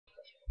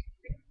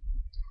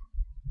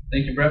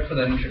Thank you, Brett, for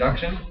that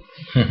introduction.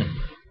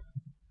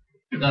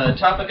 The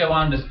topic I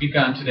wanted to speak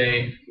on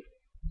today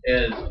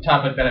is a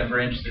topic that I'm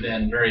very interested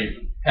in,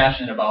 very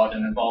passionate about,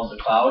 and involves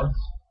the cloud.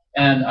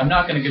 And I'm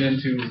not going to get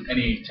into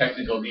any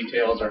technical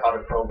details or how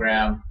to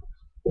program,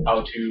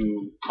 how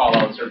to call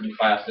out certain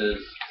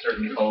classes,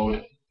 certain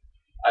code.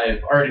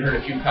 I've already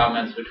heard a few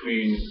comments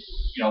between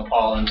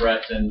Paul and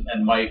Brett and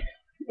Mike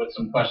with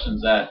some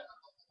questions that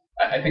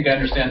I think I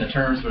understand the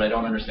terms, but I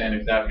don't understand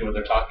exactly what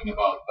they're talking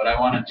about. But I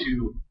wanted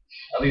to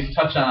at least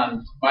touch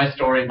on my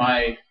story,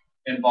 my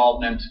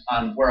involvement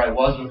on where I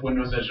was with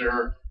Windows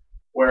Azure,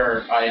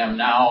 where I am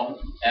now,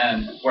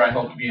 and where I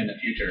hope to be in the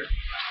future.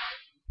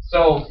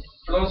 So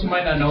for those who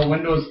might not know,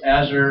 Windows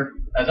Azure,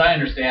 as I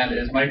understand,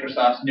 is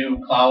Microsoft's new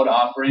cloud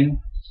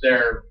offering.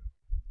 They're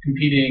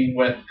competing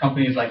with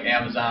companies like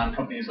Amazon,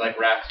 companies like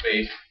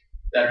Rackspace,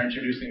 that are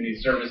introducing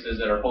these services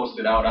that are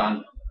hosted out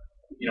on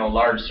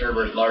large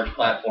servers, large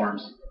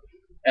platforms.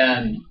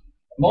 And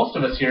most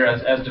of us here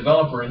as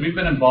developers, we've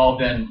been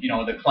involved in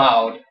the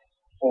cloud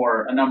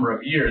for a number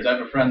of years. I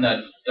have a friend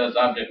that does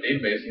object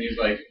database, and he's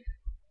like,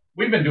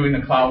 we've been doing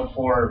the cloud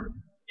for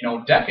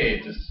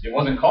decades. It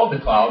wasn't called the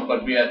cloud,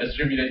 but we had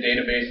distributed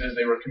databases.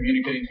 They were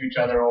communicating to each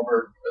other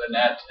over the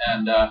net,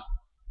 and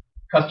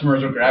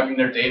customers were grabbing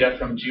their data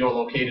from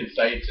geolocated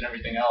sites and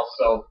everything else.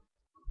 So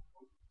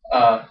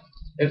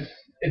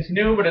it's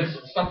new, but it's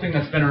something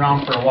that's been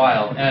around for a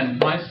while. And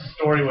my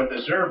story with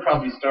Azure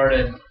probably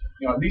started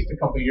at least a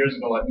couple years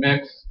ago at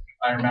Mix.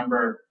 I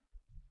remember,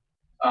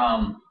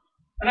 and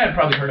I had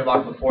probably heard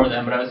about it before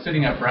then, but I was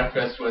sitting at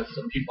breakfast with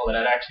some people that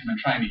had actually been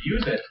trying to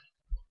use it.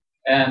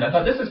 And I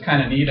thought, this is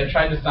kind of neat. I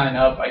tried to sign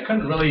up. I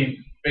couldn't really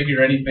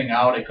figure anything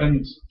out. I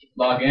couldn't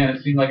log in.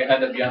 It seemed like I had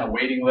to be on a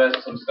waiting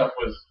list. Some stuff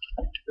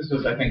this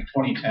was, I think,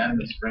 2010,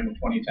 the spring of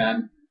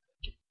 2010.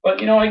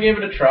 But, I gave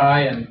it a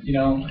try, and,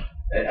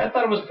 I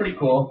thought it was pretty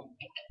cool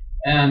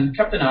and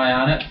kept an eye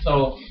on it.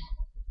 So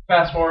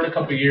fast forward a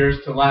couple years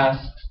to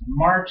last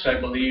March, I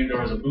believe,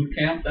 there was a boot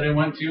camp that I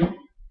went to.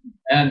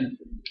 And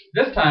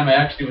this time I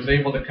actually was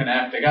able to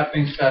connect. I got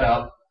things set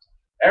up.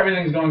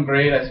 Everything's going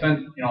great. I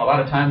spent a lot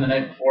of time the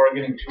night before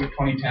getting to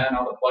 2010,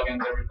 all the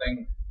plugins,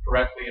 everything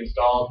correctly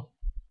installed.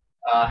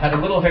 Had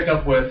a little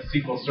hiccup with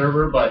SQL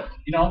Server, but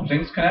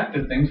things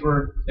connected. Things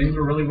were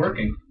really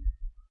working.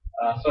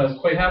 So I was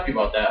quite happy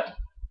about that.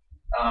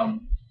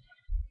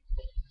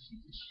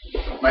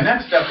 My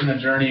next step in the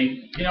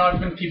journey,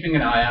 I've been keeping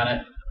an eye on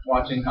it,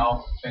 watching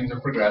how things are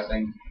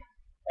progressing.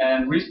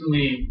 And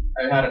recently,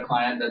 I had a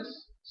client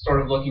that's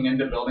sort of looking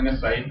into building a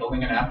site,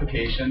 building an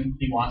application.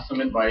 He wants some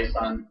advice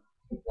on,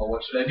 well,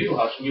 what should I do?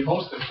 How should we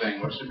host this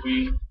thing? What should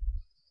we,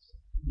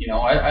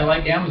 I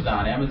like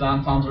Amazon.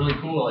 Amazon sounds really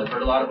cool. I've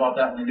heard a lot about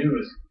that in the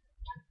news.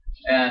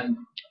 And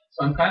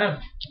so I'm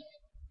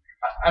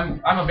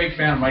a big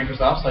fan of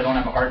Microsoft, so I don't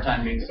have a hard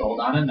time being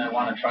sold on it, and I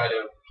want to try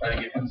to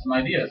give him some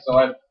ideas. So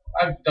I've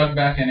dug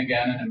back in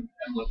again, and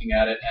I'm looking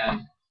at it,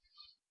 and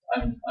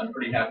I'm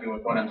pretty happy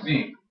with what I'm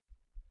seeing.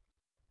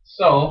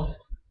 So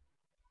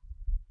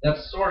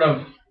that's sort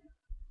of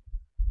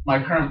my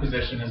current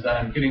position, is that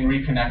I'm getting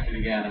reconnected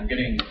again. I'm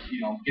getting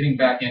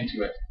back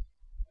into it.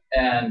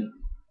 And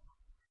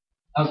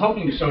I was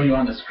hoping to show you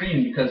on the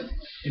screen, because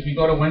if you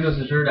go to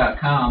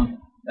windowsazure.com,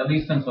 at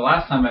least since the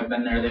last time I've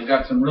been there, they've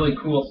got some really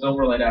cool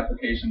Silverlight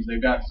applications.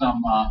 They've got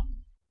some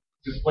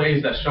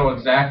displays that show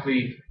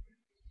exactly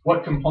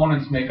what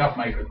components make up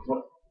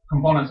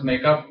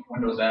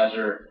Windows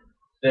Azure.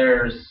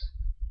 There's,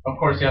 of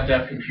course, you have to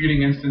have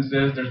computing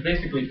instances. There's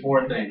basically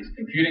four things: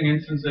 computing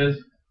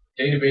instances,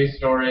 database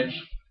storage,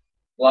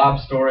 blob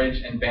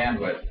storage, and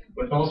bandwidth.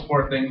 With those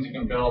four things, you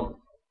can build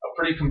a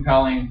pretty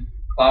compelling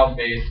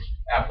cloud-based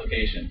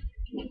application.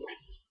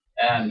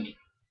 And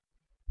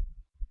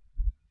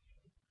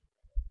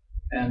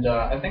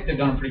I think they've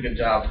done a pretty good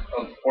job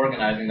of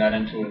organizing that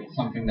into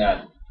something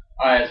that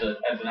I, as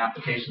an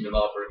application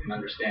developer, can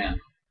understand.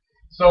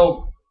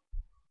 So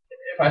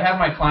if I have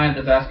my client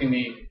that's asking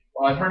me,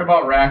 well, I've heard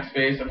about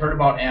Rackspace, I've heard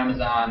about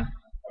Amazon,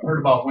 I've heard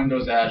about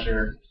Windows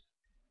Azure,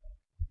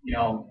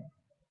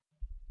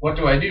 what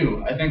do I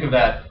do? I think of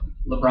that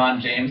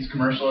LeBron James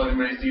commercial.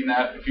 Everybody seen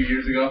that a few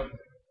years ago,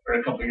 or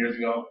a couple years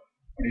ago,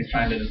 when he's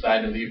trying to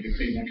decide to leave the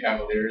Cleveland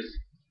Cavaliers?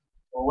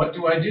 Well, what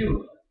do I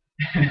do?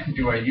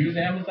 Do I use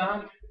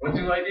Amazon? What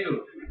do I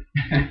do?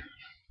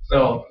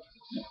 So,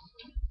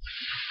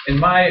 in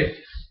my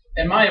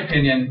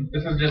opinion,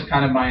 this is just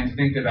kind of my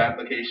instinctive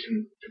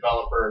application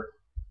developer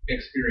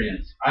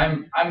experience.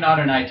 I'm not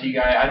an IT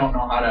guy. I don't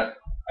know how to.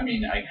 I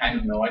mean, I kind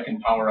of know. I can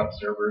power up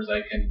servers.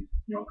 I can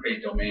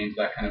create domains,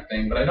 that kind of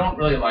thing. But I don't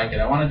really like it.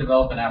 I want to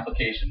develop an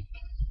application.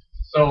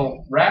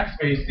 So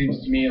Rackspace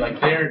seems to me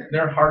like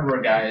they're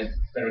hardware guys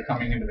that are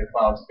coming into the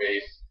cloud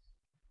space.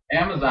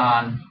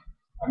 Amazon,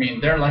 I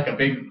mean, they're like a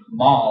big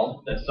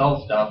mall that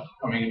sells stuff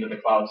coming into the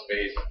cloud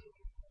space.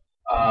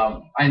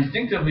 I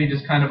instinctively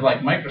just kind of like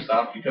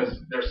Microsoft, because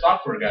they're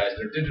software guys,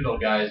 they're digital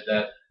guys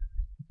that,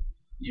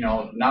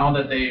 now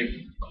that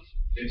they've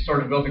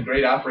sort of built a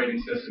great operating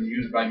system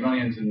used by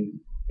millions and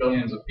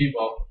billions of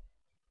people,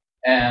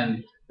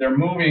 and they're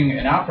moving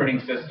an operating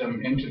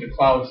system into the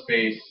cloud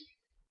space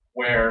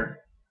where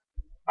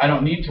I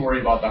don't need to worry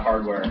about the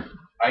hardware.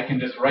 I can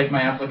just write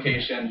my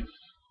application,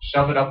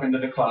 shove it up into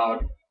the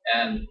cloud,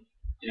 and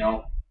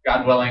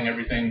God willing,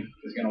 everything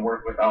is going to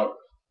work without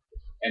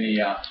any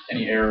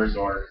errors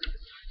or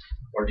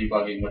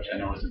debugging, which I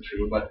know isn't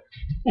true. But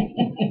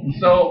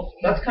so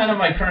that's kind of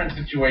my current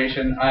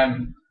situation.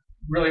 I'm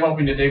really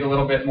hoping to dig a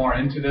little bit more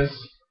into this,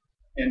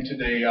 into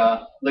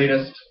the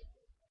latest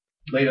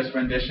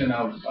rendition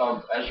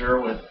of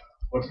Azure, with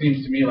what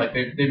seems to me like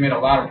they've made a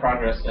lot of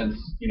progress since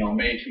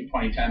May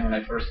 2010 when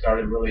I first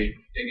started really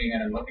digging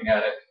in and looking at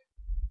it.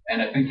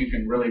 And I think you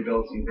can really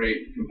build some great,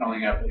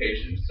 compelling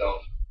applications. So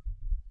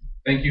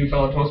thank you,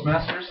 fellow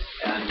Toastmasters,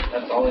 and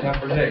that's all I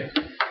have for today.